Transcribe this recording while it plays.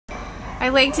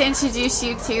I'd like to introduce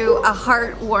you to a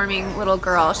heartwarming little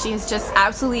girl. She has just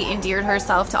absolutely endeared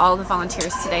herself to all the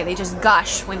volunteers today. They just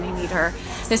gush when they meet her.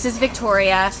 This is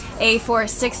Victoria,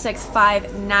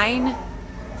 A4665957.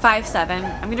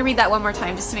 I'm going to read that one more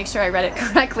time just to make sure I read it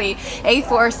correctly.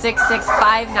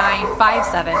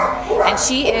 A4665957. And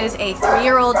she is a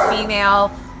 3-year-old female,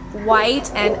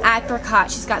 white and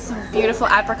apricot. She's got some beautiful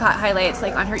apricot highlights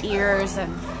like on her ears,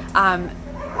 and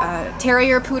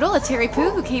Terrier Poodle, a Terrier Poo,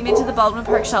 who came into the Baldwin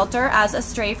Park shelter as a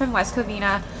stray from West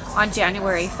Covina on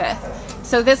January 5th.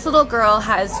 So this little girl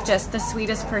has just the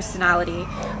sweetest personality.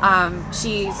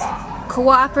 She's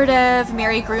cooperative.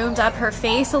 Mary groomed up her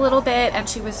face a little bit, and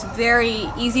she was very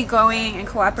easygoing and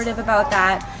cooperative about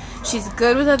that. She's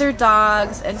good with other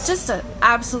dogs and just an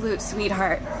absolute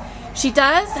sweetheart. She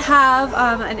does have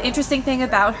an interesting thing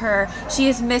about her. She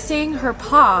is missing her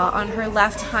paw on her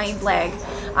left hind leg.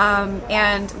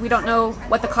 And we don't know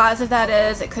what the cause of that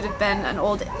is. It could have been an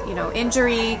old,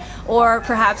 injury, or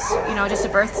perhaps, just a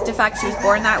birth defect. She was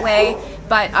born that way.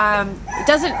 But it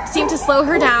doesn't seem to slow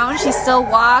her down. She still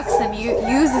walks and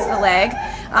uses the leg.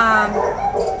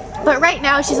 But right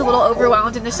now she's a little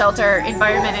overwhelmed in the shelter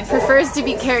environment and prefers to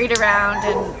be carried around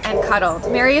and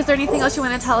cuddled. Mary, is there anything else you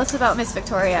want to tell us about Miss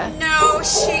Victoria? No,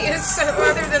 she is so,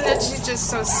 other than that, she's just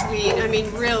so sweet. I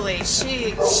mean, really,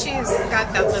 she's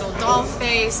got that little doll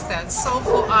face, that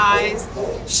soulful eyes.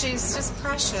 She's just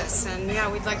precious, and yeah,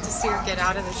 we'd like to see her get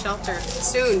out of the shelter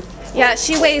soon. Yeah,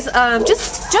 she weighs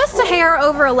just a hair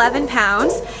over 11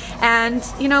 pounds. And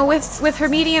with her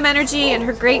medium energy and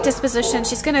her great disposition,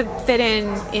 she's going to fit in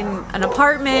an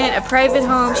apartment, a private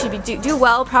home. She'd do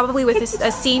well probably with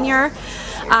a senior.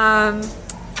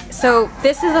 So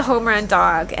this is a home run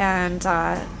dog, and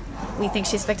we think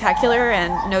she's spectacular,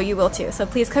 and know you will too. So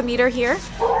please come meet her here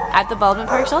at the Baldwin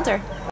Park shelter.